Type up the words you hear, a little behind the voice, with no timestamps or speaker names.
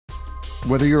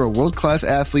Whether you're a world-class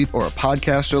athlete or a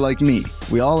podcaster like me,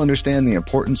 we all understand the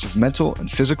importance of mental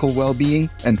and physical well-being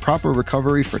and proper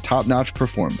recovery for top-notch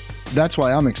performance. That's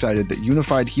why I'm excited that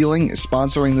Unified Healing is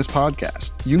sponsoring this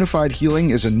podcast. Unified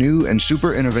Healing is a new and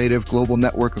super innovative global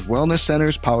network of wellness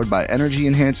centers powered by Energy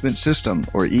Enhancement System,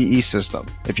 or EE System.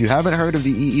 If you haven't heard of the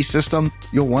EE System,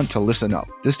 you'll want to listen up.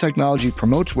 This technology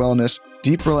promotes wellness,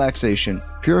 deep relaxation,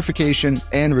 purification,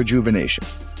 and rejuvenation.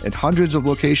 In hundreds of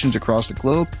locations across the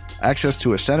globe, access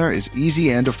to a center is easy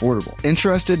and affordable.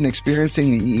 Interested in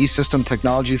experiencing the EE System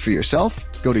technology for yourself?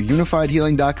 Go to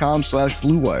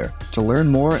unifiedhealing.com/bluewire to learn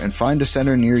more and find a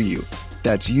center near you.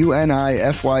 That's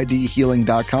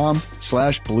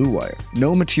unifydhealing.com/bluewire.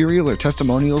 No material or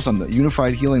testimonials on the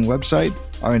Unified Healing website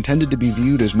are intended to be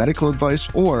viewed as medical advice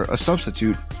or a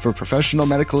substitute for professional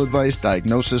medical advice,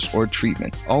 diagnosis, or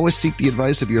treatment. Always seek the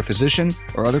advice of your physician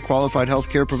or other qualified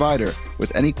healthcare provider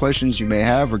with any questions you may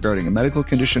have regarding a medical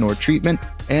condition or treatment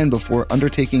and before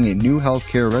undertaking a new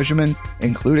healthcare regimen,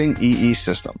 including EE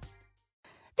System.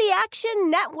 The Action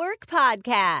Network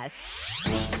Podcast.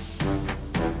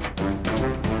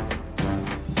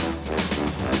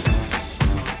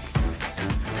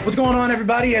 What's going on,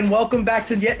 everybody, and welcome back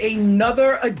to yet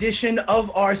another edition of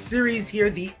our series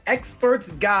here, The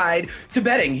Expert's Guide to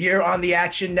Betting, here on the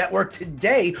Action Network.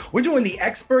 Today, we're doing the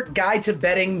Expert Guide to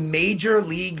Betting Major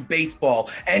League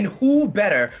Baseball. And who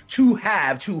better to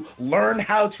have to learn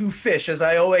how to fish, as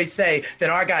I always say, than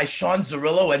our guys Sean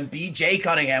Zerillo and BJ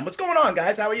Cunningham. What's going on,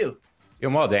 guys? How are you?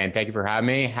 Doing well, Dan. Thank you for having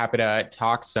me. Happy to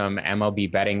talk some MLB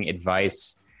betting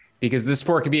advice, because this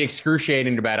sport can be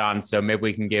excruciating to bet on. So maybe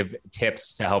we can give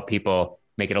tips to help people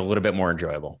make it a little bit more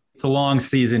enjoyable. It's a long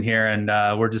season here, and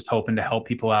we're just hoping to help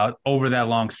people out over that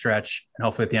long stretch and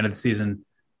hopefully at the end of the season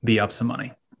be up some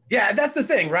money. Yeah, that's the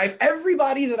thing, right?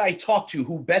 Everybody that I talk to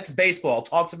who bets baseball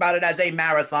talks about it as a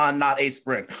marathon, not a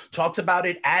sprint. Talks about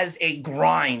it as a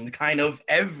grind, kind of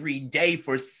every day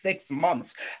for 6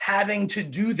 months, having to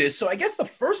do this. So I guess the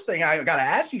first thing I got to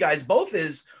ask you guys both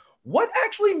is, what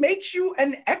actually makes you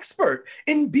an expert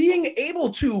in being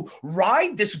able to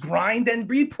ride this grind and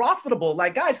be profitable?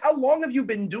 Like, guys, how long have you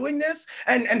been doing this?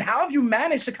 And how have you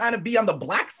managed to kind of be on the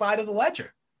black side of the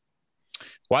ledger?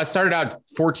 Well, I started out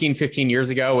 14, 15 years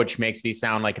ago, which makes me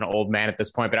sound like an old man at this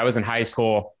point, but I was in high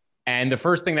school. And the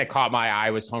first thing that caught my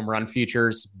eye was home run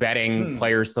futures, betting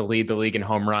players to lead the league in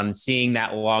home runs, seeing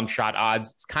that long shot odds.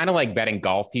 It's kind of like betting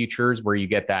golf futures, where you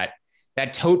get that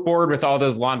tote board with all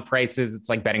those long prices. It's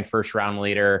like betting first round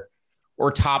leader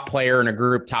or top player in a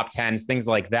group, top 10s, things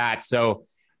like that. So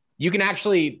you can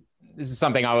actually, this is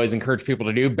something I always encourage people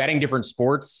to do. Betting different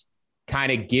sports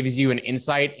kind of gives you an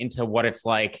insight into what it's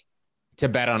like to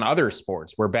bet on other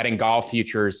sports, where betting golf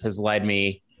futures has led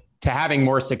me to having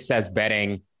more success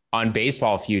betting on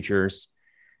baseball futures.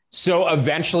 So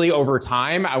eventually, over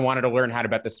time, I wanted to learn how to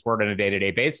bet the sport on a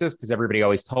day-to-day basis, because everybody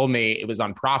always told me it was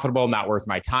unprofitable, not worth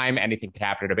my time. Anything could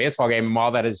happen at a baseball game. And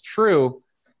while that is true,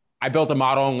 I built a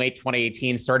model in late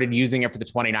 2018, started using it for the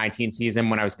 2019 season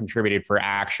when I was contributed for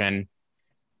Action.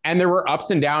 And there were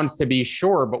ups and downs, to be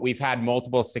sure, but we've had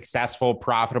multiple successful,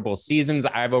 profitable seasons.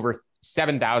 I have over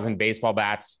 7,000 baseball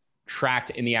bats tracked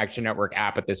in the Action Network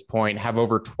app at this point, have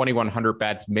over 2,100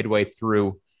 bets midway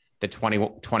through the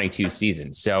 2022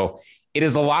 season. So it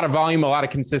is a lot of volume, a lot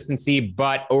of consistency,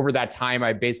 but over that time,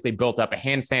 I basically built up a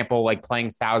hand sample, like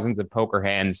playing thousands of poker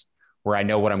hands, where I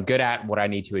know what I'm good at, what I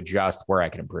need to adjust, where I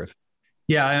can improve.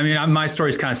 Yeah, I mean, my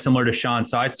story is kind of similar to Sean.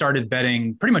 So I started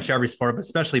betting pretty much every sport, but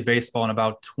especially baseball, in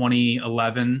about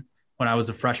 2011 when I was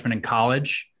a freshman in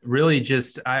college. Really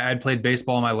just, I'd played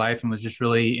baseball in my life and was just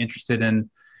really interested in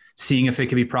seeing if it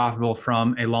could be profitable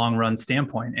from a long run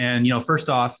standpoint. And, first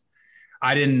off,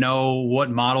 I didn't know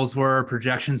what models were,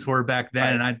 projections were back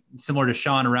then. Right. And similar to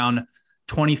Sean, around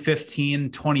 2015,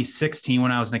 2016,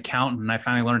 when I was an accountant and I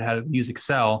finally learned how to use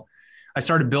Excel, I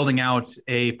started building out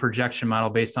a projection model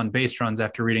based on base runs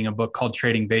after reading a book called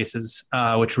Trading Bases,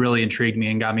 which really intrigued me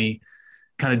and got me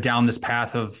kind of down this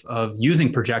path of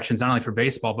using projections, not only for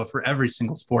baseball, but for every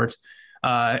single sport,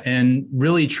 and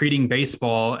really treating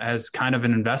baseball as kind of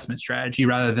an investment strategy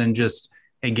rather than just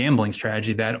a gambling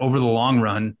strategy, that over the long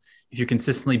run, if you're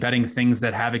consistently betting things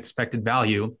that have expected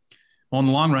value, well, in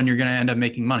the long run, you're going to end up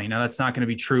making money. Now, that's not going to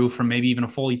be true from maybe even a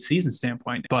full season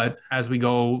standpoint. But as we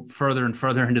go further and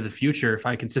further into the future, if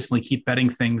I consistently keep betting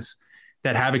things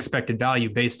that have expected value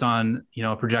based on,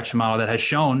 a projection model that has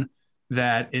shown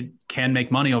that it can make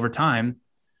money over time,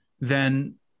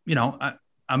 then, I'm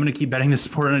going to keep betting this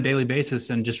sport on a daily basis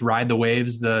and just ride the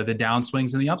waves, the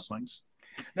downswings and the upswings.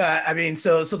 I mean,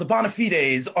 so the bona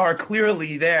fides are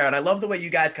clearly there, and I love the way you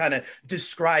guys kind of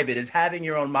describe it as having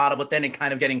your own model, but then it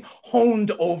kind of getting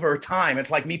honed over time.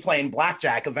 It's like me playing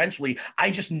blackjack. Eventually,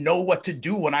 I just know what to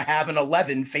do when I have an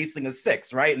 11 facing a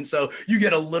 6, right? And so you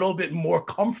get a little bit more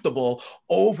comfortable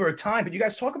over time. But you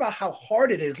guys talk about how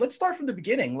hard it is. Let's start from the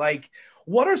beginning. Like,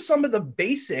 what are some of the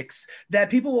basics that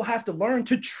people will have to learn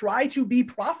to try to be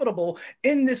profitable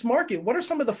in this market? What are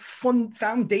some of the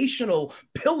foundational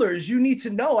pillars you need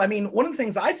to know? I mean, one of the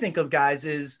things I think of, guys,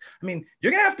 is, I mean,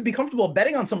 you're going to have to be comfortable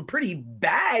betting on some pretty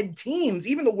bad teams.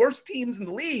 Even the worst teams in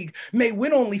the league may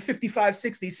win only 55,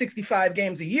 60, 65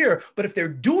 games a year. But if they're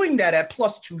doing that at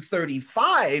plus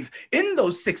 235 in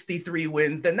those 63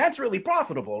 wins, then that's really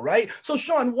profitable, right? So,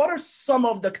 Sean, what are some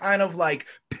of the kind of like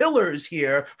pillars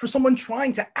here for someone trying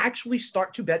to actually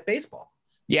start to bet baseball?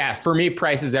 Yeah, for me,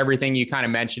 price is everything. You kind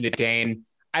of mentioned it, Dane.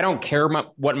 I don't care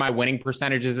what my winning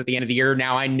percentage is at the end of the year.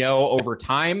 Now, I know over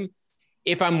time,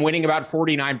 if I'm winning about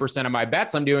 49% of my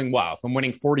bets, I'm doing well. If I'm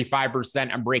winning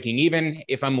 45%, I'm breaking even.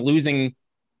 If I'm losing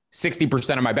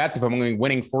 60% of my bets, if I'm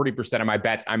winning 40% of my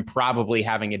bets, I'm probably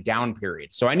having a down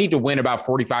period. So I need to win about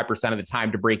 45% of the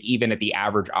time to break even at the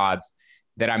average odds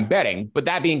that I'm betting. But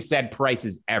that being said, price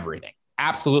is everything.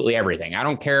 Absolutely everything. I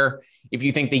don't care if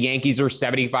you think the Yankees are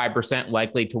 75%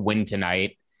 likely to win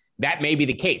tonight. That may be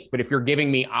the case. But if you're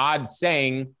giving me odds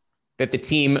saying that the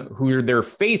team who they're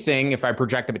facing, if I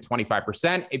project them at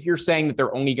 25%, if you're saying that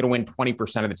they're only going to win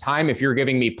 20% of the time, if you're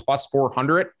giving me plus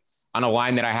 400 on a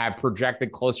line that I have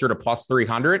projected closer to plus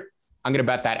 300, I'm going to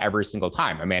bet that every single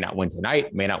time. I may not win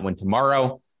tonight, may not win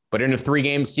tomorrow, but in a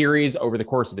 3-game series over the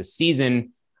course of a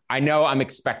season, I know I'm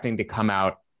expecting to come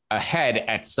out ahead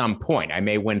at some point. I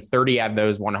may win 30 out of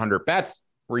those 100 bets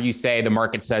where you say the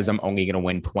market says I'm only going to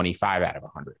win 25 out of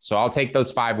 100. So I'll take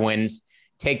those 5 wins,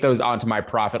 take those onto my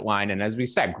profit line. And as we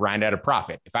said, grind out a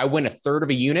profit. If I win a third of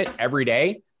a unit every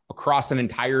day across an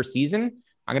entire season,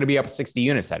 I'm going to be up 60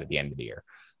 units out at the end of the year.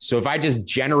 So if I just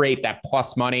generate that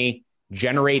plus money,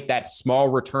 generate that small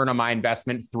return on my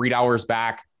investment, $3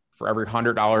 back for every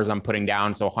 $100 I'm putting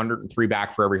down. So 103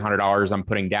 back for every $100 I'm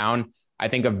putting down. I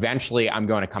think eventually I'm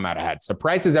going to come out ahead. So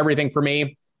price is everything for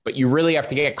me, but you really have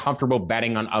to get comfortable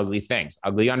betting on ugly things,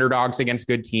 ugly underdogs against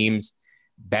good teams,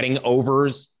 betting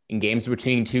overs in games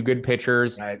between 2 good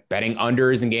pitchers, right, betting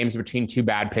unders in games between 2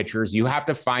 bad pitchers. You have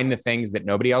to find the things that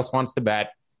nobody else wants to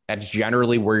bet. That's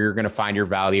generally where you're going to find your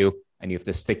value, and you have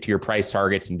to stick to your price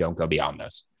targets and don't go beyond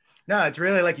those. No, it's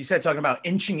really, like you said, talking about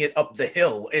inching it up the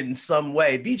hill in some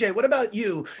way. BJ, what about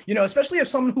you? You know, especially if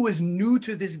someone who is new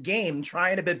to this game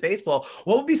trying to bet baseball,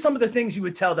 what would be some of the things you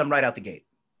would tell them right out the gate?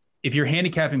 If you're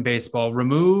handicapping baseball,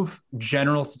 remove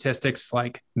general statistics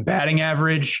like batting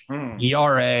average,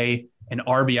 ERA, and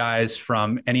RBIs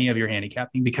from any of your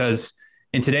handicapping, because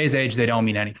in today's age, they don't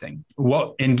mean anything.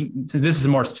 This is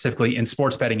more specifically in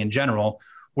sports betting in general.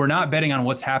 We're not betting on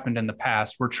what's happened in the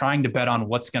past. We're trying to bet on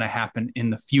what's going to happen in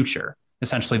the future,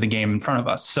 essentially the game in front of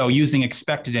us. So using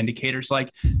expected indicators like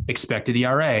expected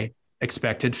ERA,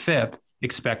 expected FIP,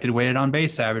 expected weighted on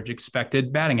base average,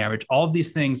 expected batting average, all of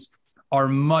these things are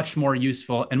much more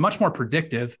useful and much more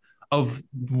predictive of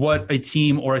what a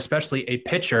team or especially a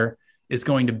pitcher is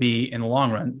going to be in the long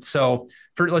run. So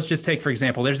let's just take, for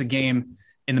example, there's a game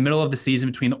in the middle of the season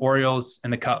between the Orioles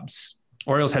and the Cubs.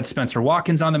 Orioles had Spencer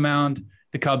Watkins on the mound.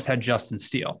 The Cubs had Justin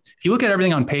Steele. If you look at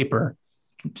everything on paper,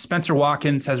 Spencer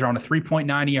Watkins has around a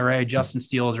 3.9 ERA. Justin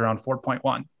Steele is around 4.1.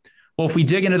 Well, if we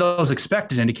dig into those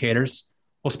expected indicators,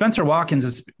 well, Spencer Watkins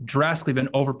has drastically been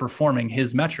overperforming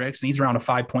his metrics, and he's around a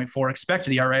 5.4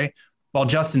 expected ERA, while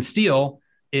Justin Steele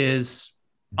is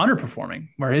underperforming,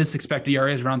 where his expected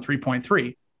ERA is around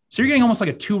 3.3. So you're getting almost like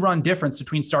a 2-run difference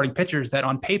between starting pitchers that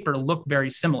on paper look very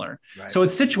similar. Right. So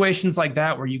it's situations like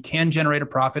that where you can generate a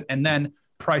profit, and then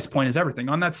price point is everything.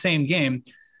 On that same game,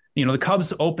 you know, the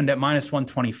Cubs opened at minus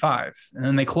 125 and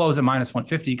then they close at minus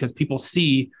 150 because people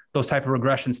see those type of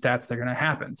regression stats that are going to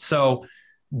happen. So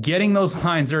getting those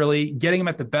lines early, getting them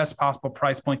at the best possible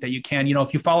price point that you can. You know,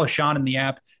 if you follow Sean in the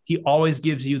app, he always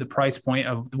gives you the price point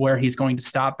of where he's going to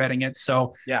stop betting it.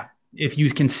 So yeah, if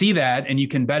you can see that and you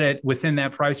can bet it within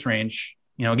that price range,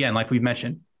 you know, again, like we've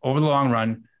mentioned, over the long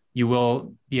run, you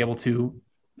will be able to,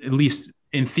 at least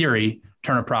in theory,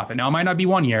 turn a profit. Now, it might not be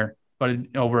 1 year, but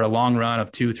over a long run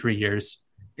of 2-3 years,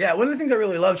 Yeah, one of the things I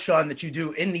really love, Sean, that you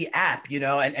do in the app,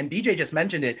 and BJ just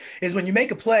mentioned it, is when you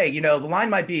make a play, the line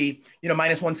might be,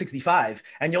 minus 165,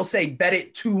 and you'll say bet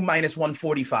it to minus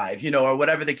 145, or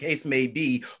whatever the case may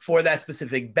be for that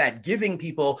specific bet, giving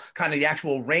people kind of the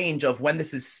actual range of when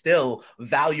this is still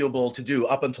valuable to do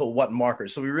up until what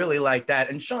markers. So we really like that.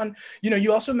 And Sean,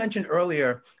 you also mentioned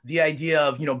earlier the idea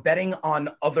of, betting on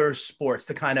other sports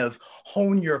to kind of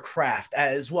hone your craft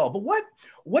as well. But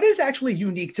what is actually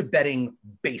unique to betting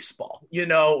baseball,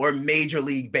 or Major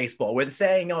League Baseball, where the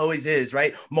saying always is,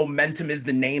 right? Momentum is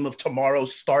the name of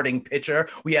tomorrow's starting pitcher.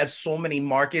 We have so many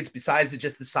markets besides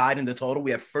just the side and the total.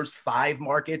 We have first 5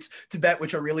 markets to bet,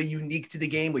 which are really unique to the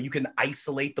game, where you can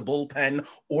isolate the bullpen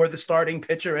or the starting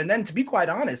pitcher. And then, to be quite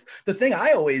honest, the thing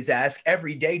I always ask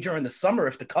every day during the summer,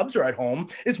 if the Cubs are at home,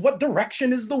 is what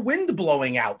direction is the wind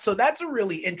blowing out? So that's a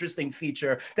really interesting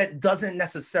feature that doesn't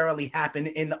necessarily happen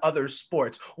in other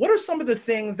sports. What are some of the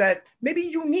things that may be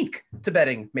unique to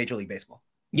betting Major League Baseball?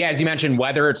 Yeah, as you mentioned,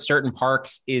 weather at certain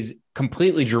parks is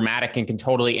completely dramatic and can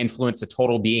totally influence a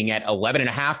total being at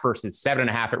 11.5 versus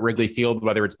 7.5 at Wrigley Field,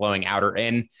 whether it's blowing out or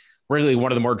in. Really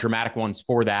one of the more dramatic ones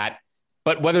for that.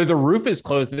 But whether the roof is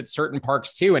closed at certain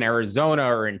parks too, in Arizona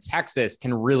or in Texas,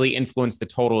 can really influence the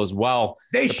total as well.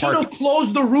 They should have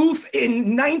closed the roof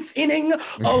in 9th inning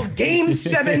of Game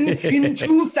 7 in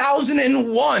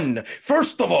 2001.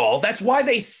 First of all, that's why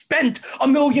they spent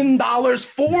 $1 million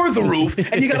for the roof.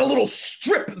 And you got a little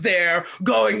strip there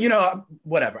going,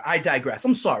 whatever. I digress.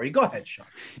 I'm sorry. Go ahead, Sean.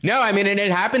 No, I mean, and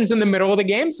it happens in the middle of the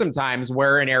game sometimes,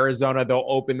 where in Arizona, they'll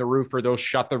open the roof or they'll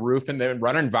shut the roof and the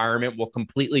run environment will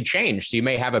completely change. So you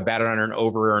may have a bet on an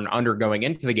over or an under going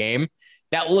into the game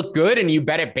that look good, and you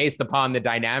bet it based upon the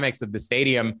dynamics of the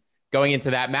stadium going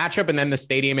into that matchup. And then the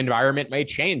stadium environment may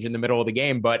change in the middle of the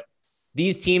game. But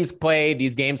these games play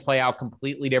out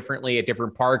completely differently at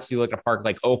different parks. You look at a park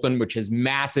like Oakland, which is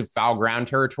massive foul ground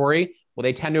territory. Well,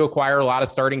 they tend to acquire a lot of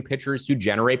starting pitchers who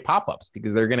generate pop-ups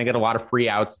because they're going to get a lot of free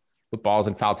outs with balls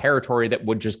in foul territory that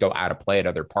would just go out of play at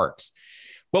other parks.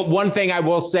 But one thing I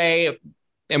will say,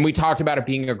 and we talked about it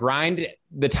being a grind,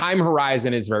 the time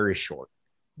horizon is very short.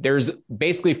 There's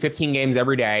basically 15 games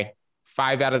every day,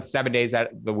 5 out of 7 days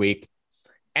out of the week.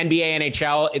 NBA,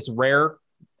 NHL, it's rare.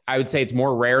 I would say it's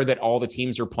more rare that all the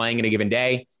teams are playing in a given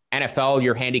day. NFL,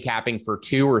 you're handicapping for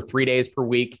 2 or 3 days per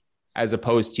week, as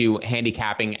opposed to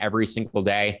handicapping every single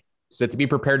day. So to be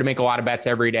prepared to make a lot of bets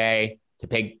every day, to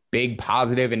take big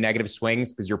positive and negative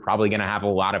swings, because you're probably going to have a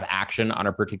lot of action on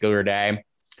a particular day.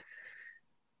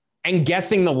 And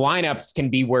guessing the lineups can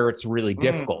be where it's really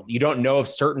difficult. You don't know if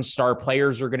certain star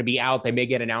players are going to be out. They may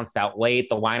get announced out late.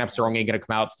 The lineups are only going to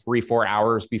come out 3-4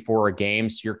 hours before a game.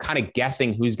 So you're kind of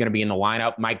guessing who's going to be in the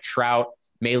lineup. Mike Trout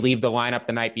may leave the lineup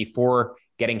the night before,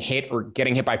 getting hit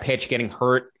by pitch, getting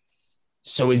hurt.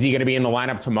 So is he going to be in the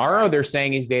lineup tomorrow? They're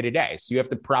saying he's day to day. So you have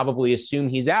to probably assume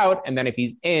he's out. And then if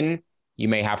he's in, you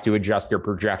may have to adjust your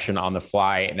projection on the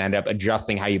fly and end up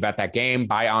adjusting how you bet that game,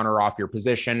 buy on or off your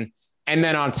position. And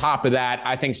then on top of that,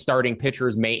 I think starting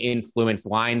pitchers may influence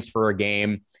lines for a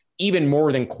game even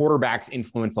more than quarterbacks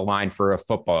influence a line for a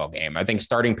football game. I think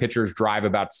starting pitchers drive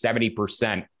about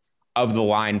 70% of the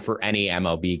line for any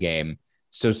MLB game.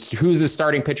 So who's the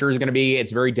starting pitcher is going to be?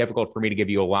 It's very difficult for me to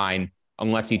give you a line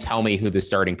unless you tell me who the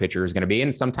starting pitcher is going to be.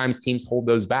 And sometimes teams hold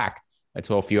those back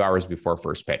until a few hours before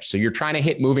first pitch. So you're trying to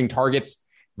hit moving targets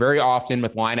very often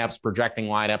with lineups,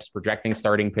 projecting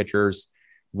starting pitchers.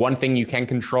 One thing you can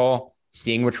control,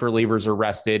 seeing which relievers are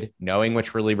rested, knowing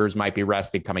which relievers might be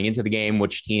rested coming into the game,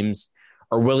 which teams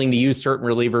are willing to use certain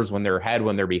relievers when they're ahead,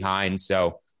 when they're behind.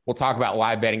 So we'll talk about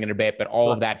live betting in a bit, but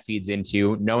all of that feeds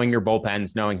into knowing your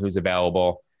bullpens, knowing who's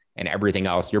available, and everything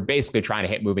else. You're basically trying to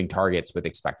hit moving targets with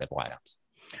expected lineups.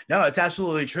 No, it's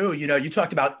absolutely true. You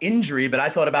talked about injury, but I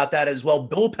thought about that as well.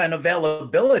 Bullpen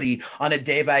availability on a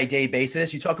day-by-day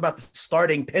basis. You talk about the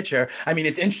starting pitcher. I mean,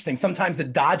 it's interesting. Sometimes the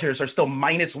Dodgers are still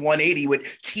minus 180 with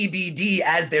TBD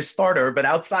as their starter, but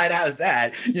outside of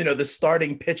that, the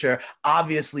starting pitcher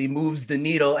obviously moves the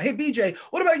needle. Hey, BJ,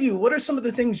 what about you? What are some of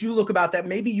the things you look about that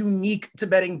may be unique to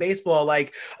betting baseball?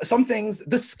 Like some things,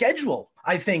 the schedule,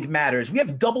 I think, matters. We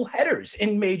have double headers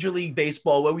in Major League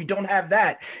Baseball where we don't have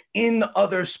that in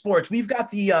other sports. We've got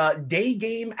the day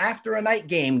game after a night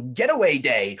game, getaway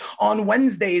day on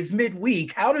Wednesdays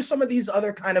midweek. How do some of these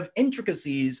other kind of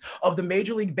intricacies of the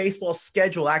Major League Baseball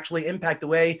schedule actually impact the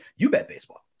way you bet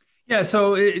baseball? Yeah,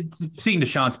 so speaking to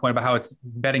Sean's point about how it's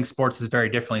betting sports is very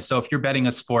differently. So if you're betting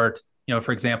a sport,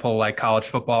 for example, like college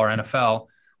football or NFL,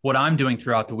 what I'm doing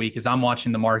throughout the week is I'm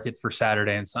watching the market for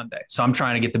Saturday and Sunday. So I'm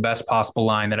trying to get the best possible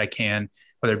line that I can,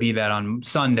 whether it be that on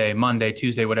Sunday, Monday,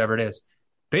 Tuesday, whatever it is.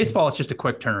 Baseball, it's just a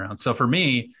quick turnaround. So for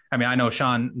me, I mean, I know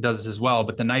Sean does this as well,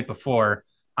 but the night before,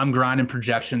 I'm grinding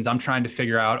projections. I'm trying to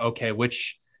figure out, okay,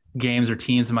 which games or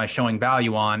teams am I showing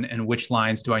value on and which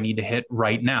lines do I need to hit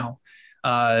right now?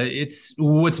 It's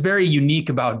what's very unique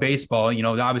about baseball. You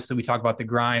know, obviously we talk about the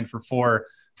grind for 4,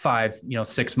 5,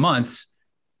 6 months,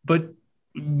 but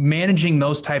managing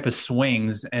those type of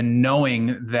swings and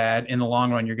knowing that in the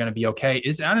long run you're going to be okay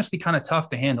is honestly kind of tough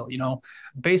to handle. You know,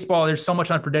 baseball, there's so much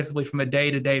unpredictably from a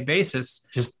day-to-day basis,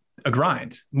 just a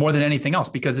grind more than anything else,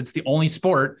 because it's the only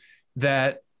sport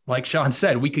that, like Sean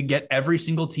said, we could get every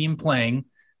single team playing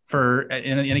for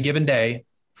in a given day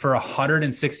for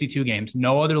 162 games.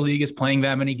 No other league is playing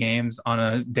that many games on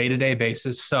a day-to-day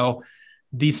basis. So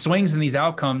these swings and these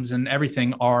outcomes and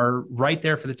everything are right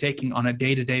there for the taking on a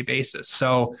day-to-day basis.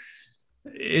 So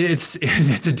it's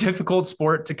a difficult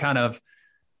sport to kind of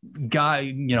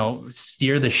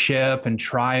steer the ship and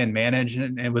try and manage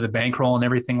and with a bankroll and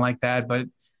everything like that. But,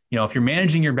 if you're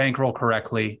managing your bankroll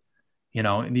correctly,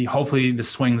 hopefully the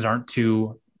swings aren't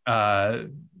too,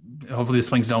 hopefully the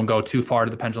swings don't go too far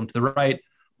to the pendulum to the right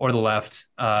or the left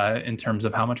in terms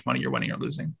of how much money you're winning or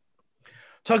losing.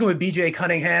 Talking with BJ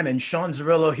Cunningham and Sean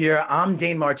Zerillo here. I'm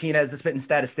Dane Martinez, the Spittin'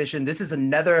 Statistician. This is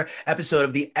another episode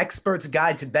of the Expert's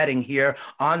Guide to Betting here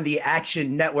on the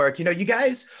Action Network. You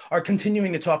guys are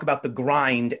continuing to talk about the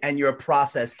grind and your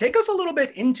process. Take us a little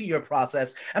bit into your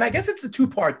process. And I guess it's a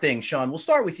two-part thing, Sean. We'll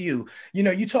start with you.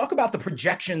 You talk about the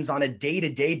projections on a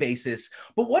day-to-day basis,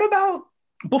 but what about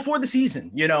before the season?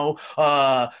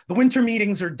 The winter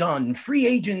meetings are done. Free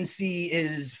agency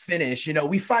is finished.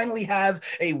 We finally have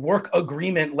a work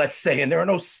agreement, let's say, and there are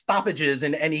no stoppages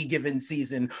in any given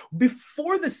season.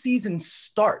 Before the season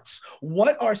starts,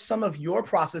 what are some of your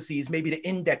processes, maybe to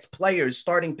index players,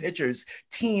 starting pitchers,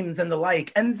 teams, and the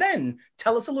like? And then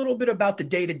tell us a little bit about the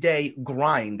day-to-day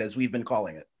grind, as we've been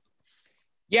calling it.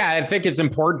 Yeah, I think it's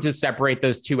important to separate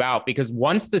those two out, because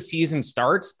once the season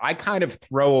starts, I kind of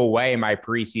throw away my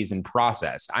preseason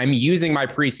process. I'm using my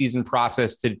preseason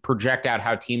process to project out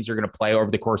how teams are going to play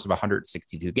over the course of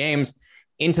 162 games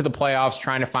into the playoffs,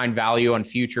 trying to find value on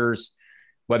futures,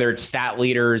 whether it's stat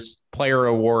leaders, player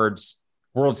awards,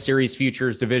 World Series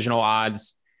futures, divisional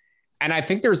odds. And I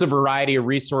think there's a variety of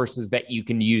resources that you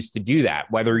can use to do that,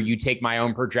 whether you take my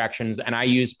own projections, and I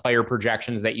use player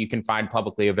projections that you can find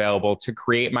publicly available to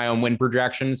create my own win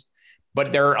projections.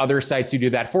 But there are other sites who do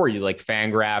that for you, like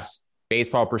Fangraphs,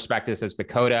 Baseball Prospectus as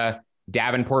Bakota.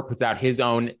 Davenport puts out his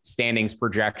own standings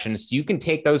projections. So you can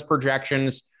take those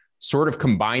projections, sort of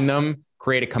combine them,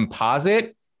 create a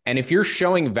composite. And if you're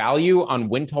showing value on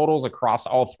win totals across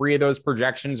all three of those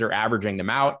projections or averaging them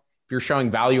out, if you're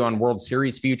showing value on World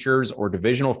Series futures or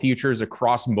divisional futures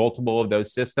across multiple of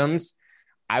those systems,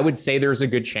 I would say there's a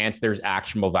good chance there's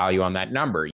actionable value on that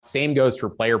number. Same goes for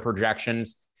player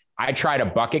projections. I try to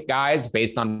bucket guys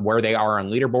based on where they are on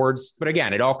leaderboards. But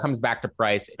again, it all comes back to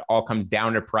price. It all comes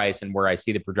down to price and where I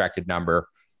see the projected number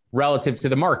relative to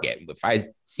the market. If I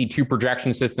see two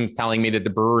projection systems telling me that the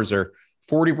Brewers are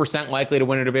 40% likely to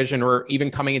win a division, or even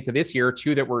coming into this year,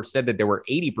 two that were said that they were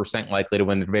 80% likely to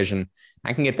win the division,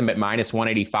 I can get them at minus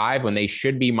 185 when they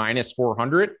should be minus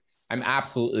 400. I'm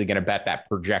absolutely going to bet that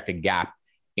projected gap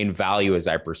in value as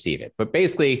I perceive it. But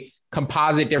basically,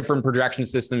 composite different projection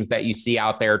systems that you see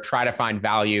out there, try to find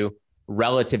value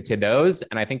relative to those.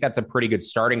 And I think that's a pretty good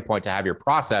starting point to have your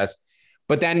process.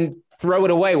 But then throw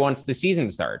it away once the season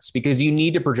starts, because you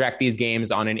need to project these games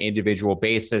on an individual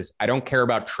basis. I don't care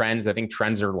about trends. I think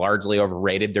trends are largely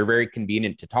overrated. They're very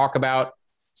convenient to talk about,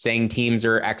 saying teams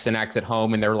are X and X at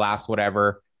home in their last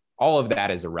whatever. All of that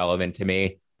is irrelevant to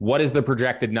me. What is the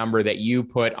projected number that you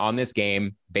put on this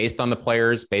game based on the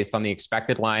players, based on the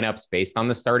expected lineups, based on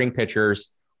the starting pitchers?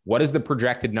 What is the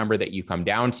projected number that you come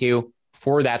down to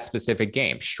for that specific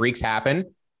game? Streaks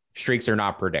happen. Streaks are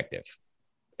not predictive.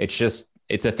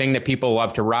 It's a thing that people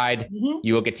love to ride. Mm-hmm.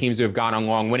 You look at teams who have gone on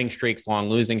long winning streaks, long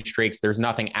losing streaks. There's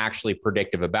nothing actually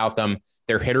predictive about them.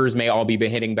 Their hitters may all be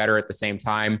hitting better at the same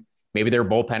time. Maybe their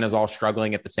bullpen is all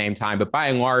struggling at the same time. But by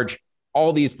and large,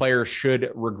 all these players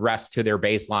should regress to their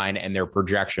baseline and their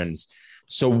projections.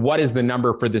 So what is the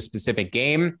number for the specific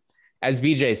game? As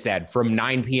BJ said, from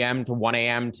 9 p.m. to 1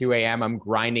 a.m., 2 a.m., I'm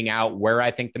grinding out where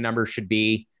I think the number should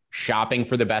be, shopping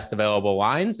for the best available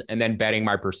lines, and then betting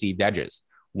my perceived edges.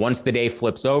 Once the day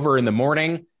flips over in the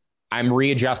morning, I'm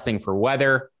readjusting for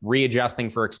weather, readjusting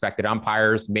for expected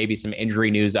umpires, maybe some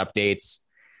injury news updates.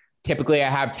 Typically, I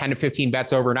have 10 to 15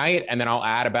 bets overnight, and then I'll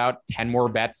add about 10 more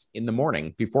bets in the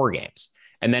morning before games.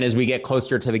 And then as we get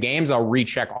closer to the games, I'll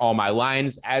recheck all my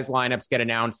lines as lineups get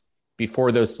announced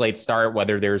before those slates start,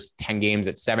 whether there's 10 games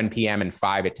at 7 p.m. and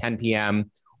 5 at 10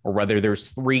 p.m., or whether there's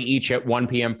 3 each at 1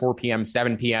 p.m., 4 p.m.,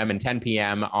 7 p.m., and 10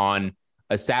 p.m. on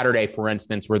a Saturday, for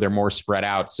instance, where they're more spread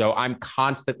out. So I'm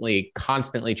constantly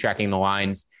checking the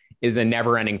lines. Is a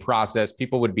never-ending process.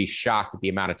 People would be shocked at the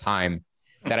amount of time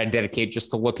that I dedicate just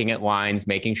to looking at lines,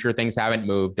 making sure things haven't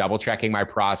moved, double-checking my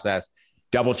process,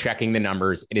 double-checking the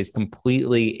numbers. It is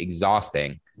completely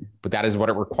exhausting, but that is what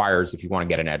it requires if you want to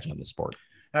get an edge on the sport.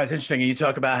 It's interesting. You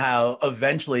talk about how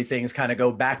eventually things kind of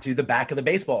go back to the back of the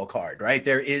baseball card, right?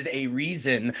 There is a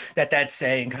reason that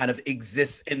saying kind of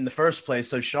exists in the first place.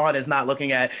 So Sean is not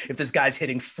looking at if this guy's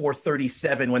hitting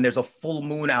 437 when there's a full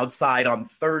moon outside on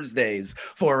Thursdays,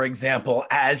 for example,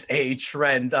 as a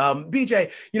trend. BJ,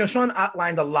 Sean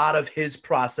outlined a lot of his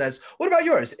process. What about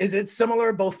yours? Is it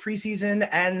similar both preseason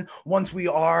and once we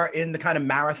are in the kind of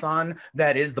marathon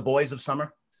that is the boys of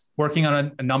summer? Working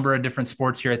on a number of different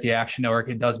sports here at the Action Network,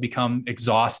 it does become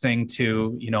exhausting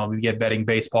to, we get betting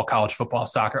baseball, college football,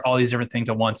 soccer, all these different things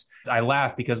at once. I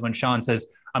laugh because when Sean says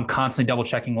I'm constantly double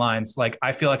checking lines, like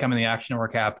I feel like I'm in the Action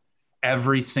Network app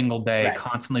every single day, right,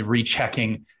 constantly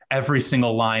rechecking every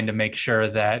single line to make sure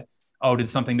that, did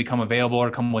something become available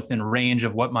or come within range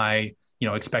of what my,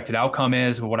 expected outcome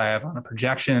is, or what I have on a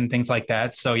projection, things like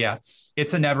that. So yeah,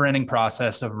 it's a never ending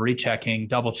process of rechecking,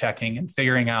 double checking, and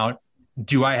figuring out,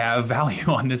 do I have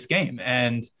value on this game?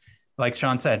 And like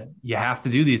Sean said, you have to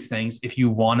do these things if you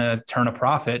want to turn a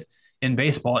profit in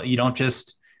baseball. You don't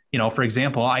just, for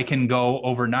example, I can go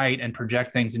overnight and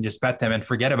project things and just bet them and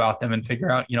forget about them and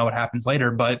figure out, what happens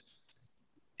later. But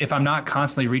if I'm not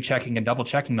constantly rechecking and double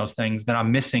checking those things, then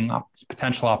I'm missing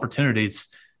potential opportunities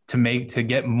to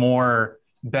get more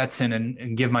bets in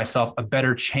and give myself a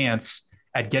better chance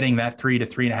at getting that 3 to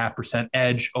 3.5%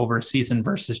 edge over a season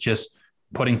versus just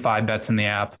putting 5 bets in the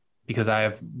app because I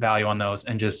have value on those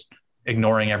and just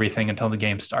ignoring everything until the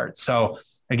game starts. So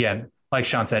again, like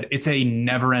Sean said, it's a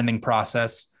never ending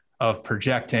process of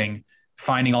projecting,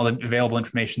 finding all the available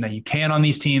information that you can on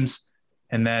these teams,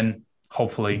 and then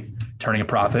hopefully turning a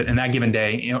profit in that given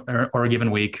day or a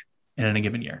given week and in a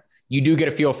given year. You do get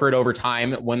a feel for it over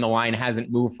time when the line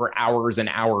hasn't moved for hours and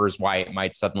hours, why it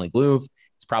might suddenly move.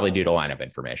 It's probably due to lineup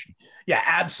information. Yeah,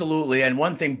 absolutely. And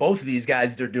one thing both of these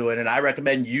guys are doing, and I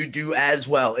recommend you do as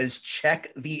well, is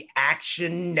check the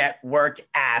Action Network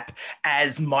app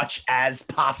as much as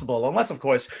possible, unless, of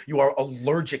course, you are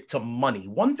allergic to money.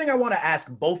 One thing I want to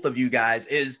ask both of you guys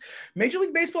is Major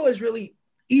League Baseball has really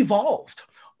evolved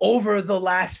over the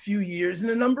last few years in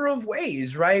a number of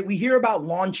ways, right? We hear about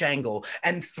launch angle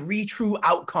and 3 true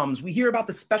outcomes. We hear about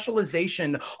the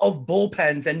specialization of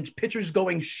bullpens and pitchers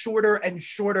going shorter and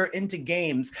shorter into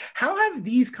games. How have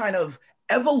these kind of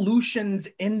evolutions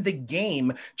in the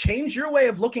game changed your way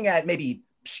of looking at maybe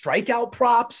strikeout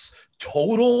props,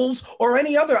 totals, or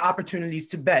any other opportunities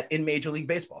to bet in Major League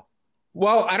Baseball?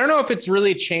 Well, I don't know if it's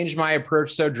really changed my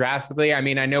approach so drastically. I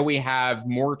mean, I know we have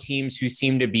more teams who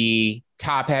seem to be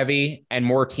top heavy and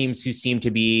more teams who seem to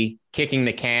be kicking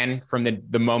the can from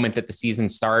the moment that the season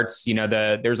starts.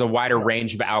 There's a wider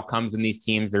range of outcomes in these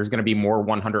teams. There's going to be more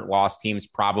 100 loss teams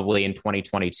probably in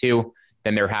 2022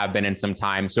 than there have been in some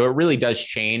time. So it really does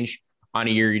change on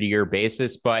a year-to-year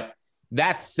basis. But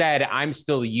that said, I'm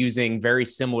still using very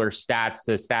similar stats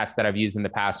to stats that I've used in the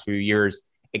past few years.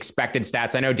 Expected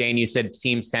stats. I know, Dane, you said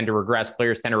teams tend to regress,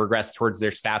 players tend to regress towards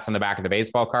their stats on the back of the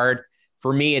baseball card.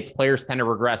 For me, it's players tend to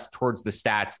regress towards the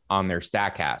stats on their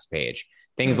StatCast page.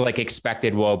 Things like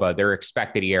expected WOBA, their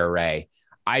expected ERA.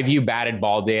 I view batted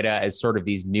ball data as sort of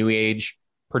these new age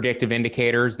predictive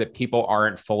indicators that people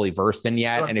aren't fully versed in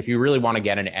yet. And if you really want to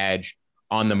get an edge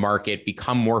on the market,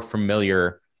 become more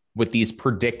familiar with these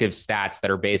predictive stats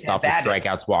that are based off of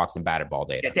strikeouts, walks, and batted ball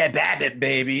data. Get that BABIP,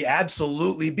 baby.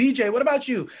 Absolutely. BJ, what about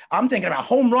you? I'm thinking about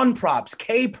home run props,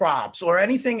 K props, or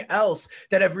anything else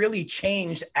that have really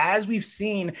changed as we've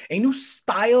seen a new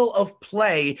style of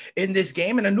play in this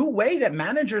game and a new way that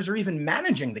managers are even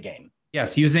managing the game.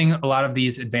 Yes, using a lot of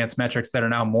these advanced metrics that are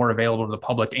now more available to the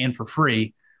public and for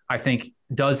free, I think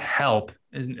does help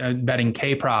betting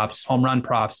K props, home run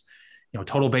props,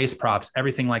 total base props,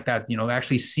 everything like that,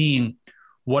 actually seeing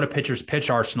what a pitcher's pitch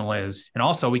arsenal is. And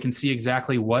also we can see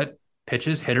exactly what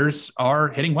pitches hitters are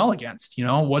hitting well against,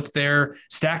 what's their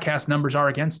StatCast numbers are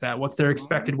against that, what's their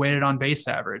expected weighted on base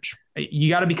average. You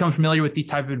got to become familiar with these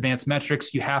type of advanced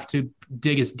metrics. You have to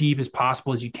dig as deep as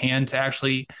possible as you can to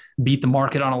actually beat the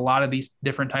market on a lot of these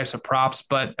different types of props.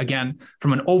 But again,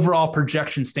 from an overall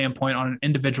projection standpoint on an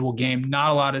individual game, not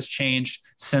a lot has changed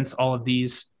since all of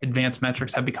these advanced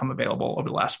metrics have become available over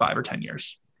the last 5 or 10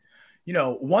 years.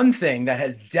 One thing that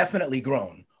has definitely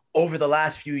grown over the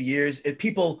last few years,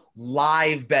 people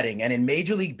live betting. And in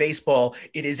Major League Baseball,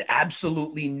 it is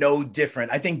absolutely no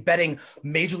different. I think betting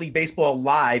Major League Baseball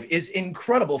live is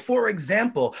incredible. For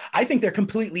example, I think they're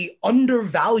completely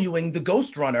undervaluing the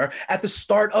Ghost Runner at the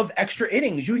start of extra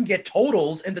innings. You can get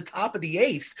totals in the top of the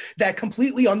eighth that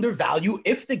completely undervalue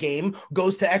if the game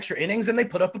goes to extra innings and they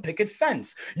put up a picket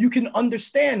fence. You can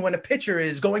understand when a pitcher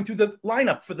is going through the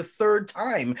lineup for the third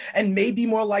time and may be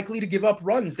more likely to give up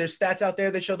runs. There's stats out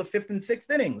there that show the fifth and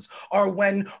sixth innings are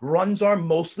when runs are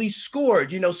mostly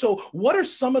scored. So what are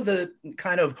some of the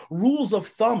kind of rules of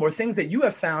thumb or things that you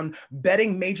have found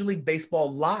betting Major League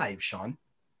Baseball live, Sean?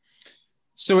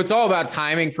 So it's all about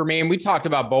timing for me. And we talked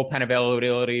about bullpen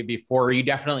availability before. You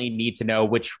definitely need to know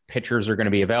which pitchers are going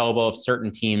to be available. If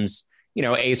certain teams,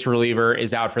 ace reliever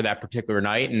is out for that particular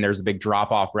night and there's a big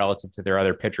drop off relative to their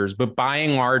other pitchers. But by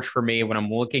and large, for me, when I'm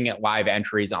looking at live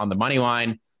entries on the money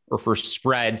line or for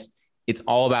spreads, it's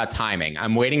all about timing.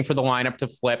 I'm waiting for the lineup to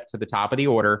flip to the top of the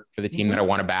order for the team that I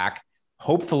want to back.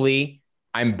 Hopefully,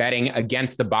 I'm betting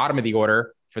against the bottom of the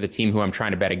order for the team who I'm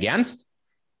trying to bet against.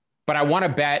 But I want to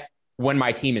bet when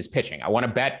my team is pitching. I want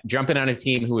to bet jumping on a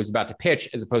team who is about to pitch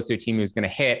as opposed to a team who's going to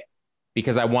hit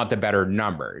because I want the better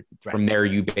number. Right. From there,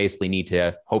 you basically need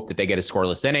to hope that they get a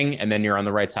scoreless inning, and then you're on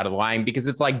the right side of the line because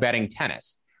it's like betting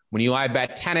tennis. When you live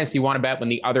bet tennis, you want to bet when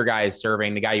the other guy is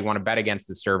serving, the guy you want to bet against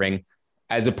is serving,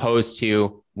 as opposed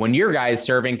to when your guy is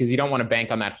serving, because you don't want to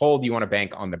bank on that hold. You want to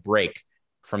bank on the break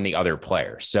from the other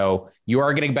player. So you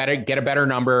are going to get a better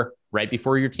number right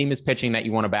before your team is pitching that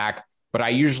you want to back. But I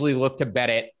usually look to bet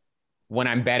it when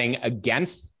I'm betting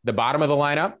against the bottom of the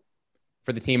lineup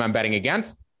for the team I'm betting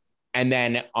against. And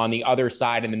then on the other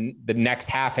side, in the next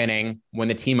half inning, when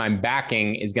the team I'm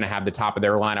backing is going to have the top of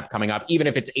their lineup coming up, even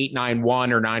if it's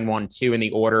 8-9-1 or 9-1-2 in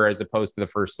the order, as opposed to the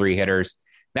first three hitters.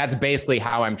 That's basically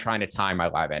how I'm trying to time my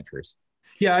live entries.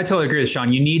 Yeah, I totally agree with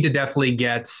Sean. You need to definitely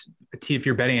get a team. If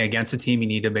you're betting against a team, you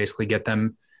need to basically get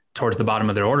them towards the bottom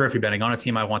of their order. If you're betting on a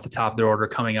team, I want the top of their order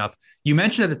coming up. You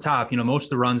mentioned at the top, most of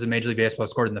the runs in Major League Baseball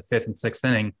scored in the fifth and sixth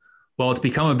inning. Well, it's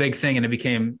become a big thing, and it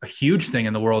became a huge thing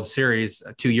in the World Series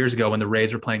 2 years ago when the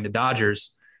Rays were playing the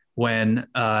Dodgers, when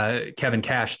Kevin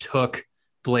Cash took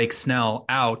Blake Snell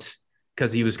out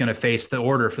because he was going to face the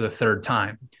order for the third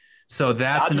time. So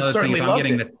that's another thing.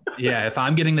 If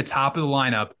I'm getting the top of the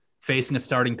lineup facing a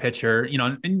starting pitcher,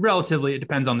 and relatively it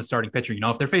depends on the starting pitcher.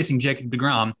 If they're facing Jacob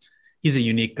deGrom, he's a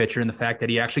unique pitcher in the fact that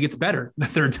he actually gets better the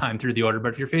third time through the order.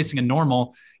 But if you're facing a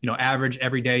normal, average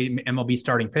everyday MLB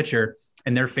starting pitcher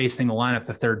and they're facing the lineup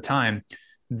the third time,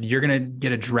 you're going to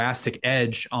get a drastic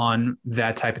edge on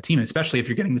that type of team, especially if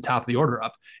you're getting the top of the order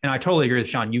up. And I totally agree with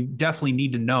Sean. You definitely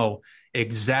need to know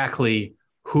exactly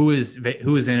who is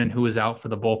in and who is out for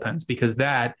the bullpens, because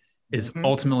that is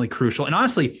ultimately crucial. And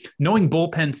honestly, knowing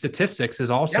bullpen statistics is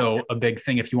also a big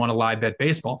thing if you want to live bet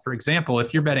baseball. For example,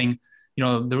 if you're betting,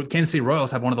 the Kansas City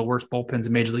Royals have one of the worst bullpens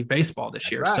in Major League Baseball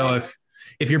this year. Right. So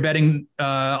if you're betting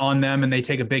on them and they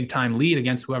take a big time lead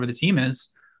against whoever the team is,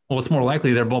 well, it's more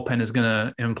likely their bullpen is going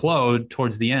to implode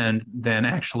towards the end than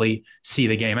actually see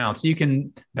the game out. So you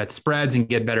can bet spreads and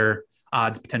get better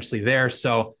odds potentially there.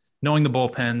 So knowing the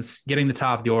bullpens, getting the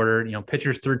top of the order,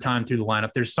 pitchers third time through the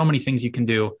lineup, there's so many things you can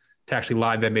do to actually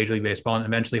live bet Major League Baseball and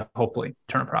eventually, hopefully,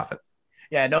 turn a profit.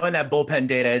 Yeah, knowing that bullpen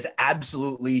data is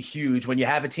absolutely huge when you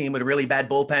have a team with a really bad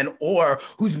bullpen or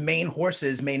whose main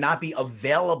horses may not be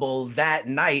available that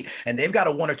night and they've got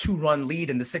a 1 or 2 run lead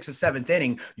in the 6th or 7th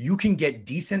inning. You can get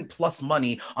decent plus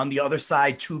money on the other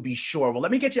side, to be sure. Well,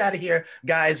 let me get you out of here,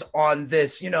 guys, on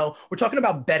this. We're talking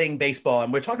about betting baseball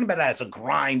and we're talking about it as a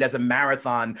grind, as a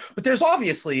marathon, but there's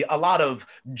obviously a lot of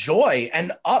joy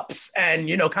and ups and,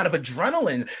 kind of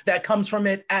adrenaline that comes from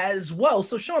it as well.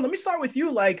 So Sean, let me start with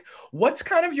you. What's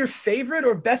kind of your favorite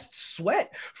or best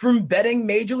sweat from betting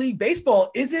Major League Baseball?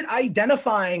 Is it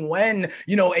identifying when,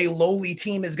 a lowly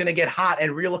team is going to get hot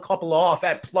and reel a couple off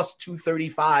at plus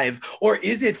 235? Or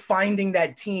is it finding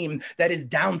that team that is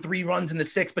down 3 runs in the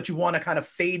 6th, but you want to kind of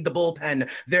fade the bullpen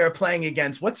they're playing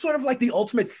against? What's sort of like the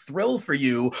ultimate thrill for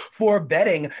you for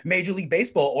betting Major League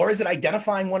Baseball? Or is it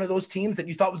identifying one of those teams that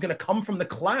you thought was going to come from the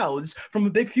clouds from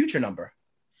a big future number?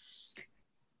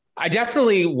 I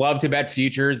definitely love to bet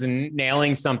futures, and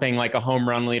nailing something like a home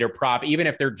run leader prop, even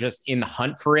if they're just in the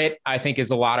hunt for it, I think is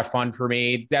a lot of fun for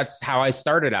me. That's how I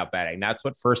started out betting. That's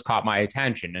what first caught my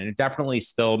attention. And it definitely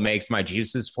still makes my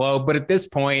juices flow. But at this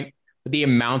point, the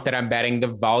amount that I'm betting, the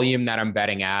volume that I'm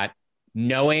betting at,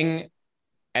 knowing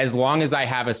as long as I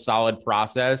have a solid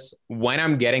process, when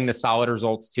I'm getting the solid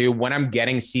results too, when I'm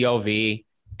getting CLV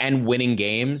and winning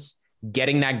games,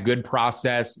 getting that good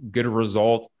process, good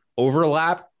result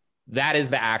overlap, that is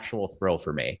the actual thrill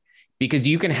for me. because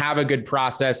you can have a good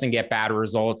process and get bad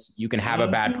results. You can have a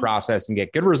bad process and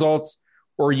get good results,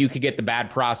 or you could get the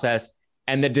bad process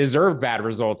and the deserved bad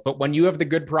results. But when you have the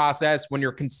good process, when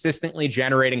you're consistently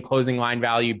generating closing line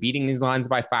value, beating these lines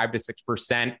by 5 to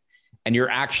 6%, and you're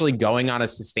actually going on a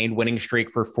sustained winning streak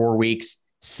for 4 weeks,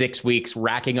 6 weeks,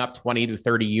 racking up 20 to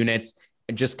 30 units,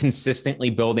 and just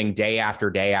consistently building day after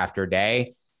day after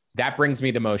day, that brings me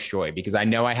the most joy because I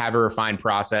know I have a refined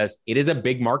process. It is a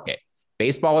big market.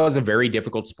 Baseball is a very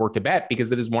difficult sport to bet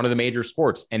because it is one of the major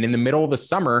sports. And in the middle of the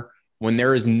summer, when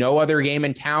there is no other game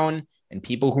in town and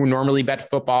people who normally bet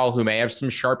football, who may have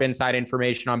some sharp inside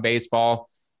information on baseball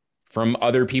from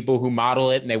other people who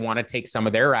model it and they want to take some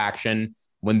of their action,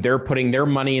 when they're putting their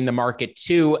money in the market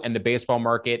too, and the baseball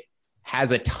market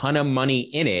has a ton of money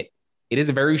in it, it is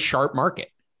a very sharp market.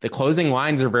 The closing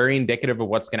lines are very indicative of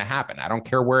what's going to happen. I don't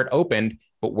care where it opened,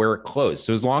 but where it closed.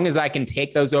 So as long as I can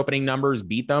take those opening numbers,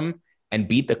 beat them, and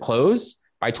beat the close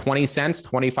by 20 cents,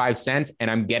 25 cents,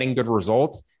 and I'm getting good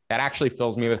results, that actually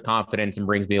fills me with confidence and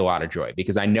brings me a lot of joy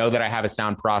because I know that I have a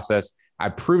sound process.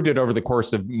 I've proved it over the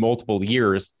course of multiple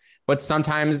years, but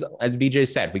sometimes, as BJ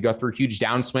said, we go through huge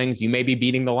downswings. You may be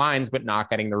beating the lines, but not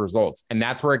getting the results. And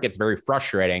that's where it gets very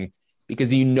frustrating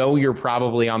because you know you're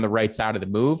probably on the right side of the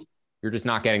move. You're just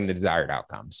not getting the desired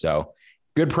outcome. So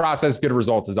good process, good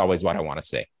results is always what I want to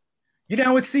see. You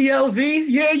down with CLV?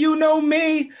 Yeah, you know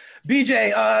me.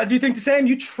 BJ, do you think the same?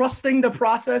 You trusting the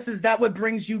process? Is that what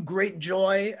brings you great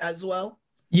joy as well?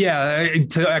 Yeah,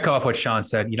 to echo off what Sean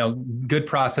said, good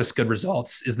process, good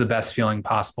results is the best feeling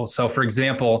possible. So for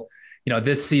example,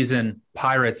 this season,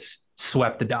 Pirates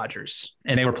swept the Dodgers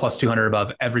and they were plus 200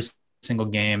 above every single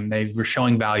game. They were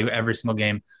showing value every single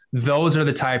game. Those are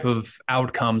the type of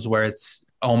outcomes where it's,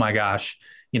 oh my gosh,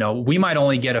 we might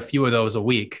only get a few of those a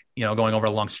week, going over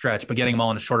a long stretch, but getting them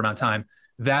all in a short amount of time,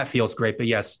 that feels great. But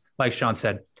yes, like Sean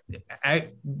said,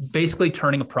 basically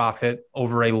turning a profit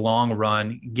over a long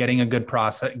run, getting a good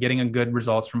process, getting a good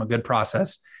results from a good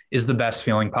process is the best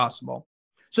feeling possible.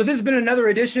 So this has been another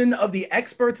edition of the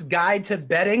Expert's Guide to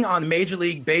Betting on Major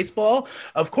League Baseball.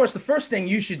 Of course, the first thing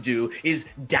you should do is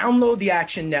download the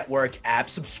Action Network app,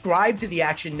 subscribe to the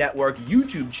Action Network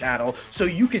YouTube channel so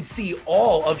you could see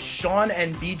all of Sean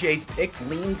and BJ's picks,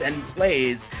 leans, and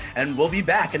plays. And we'll be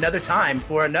back another time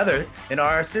for another in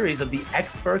our series of the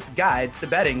Expert's Guides to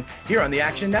Betting here on the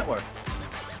Action Network.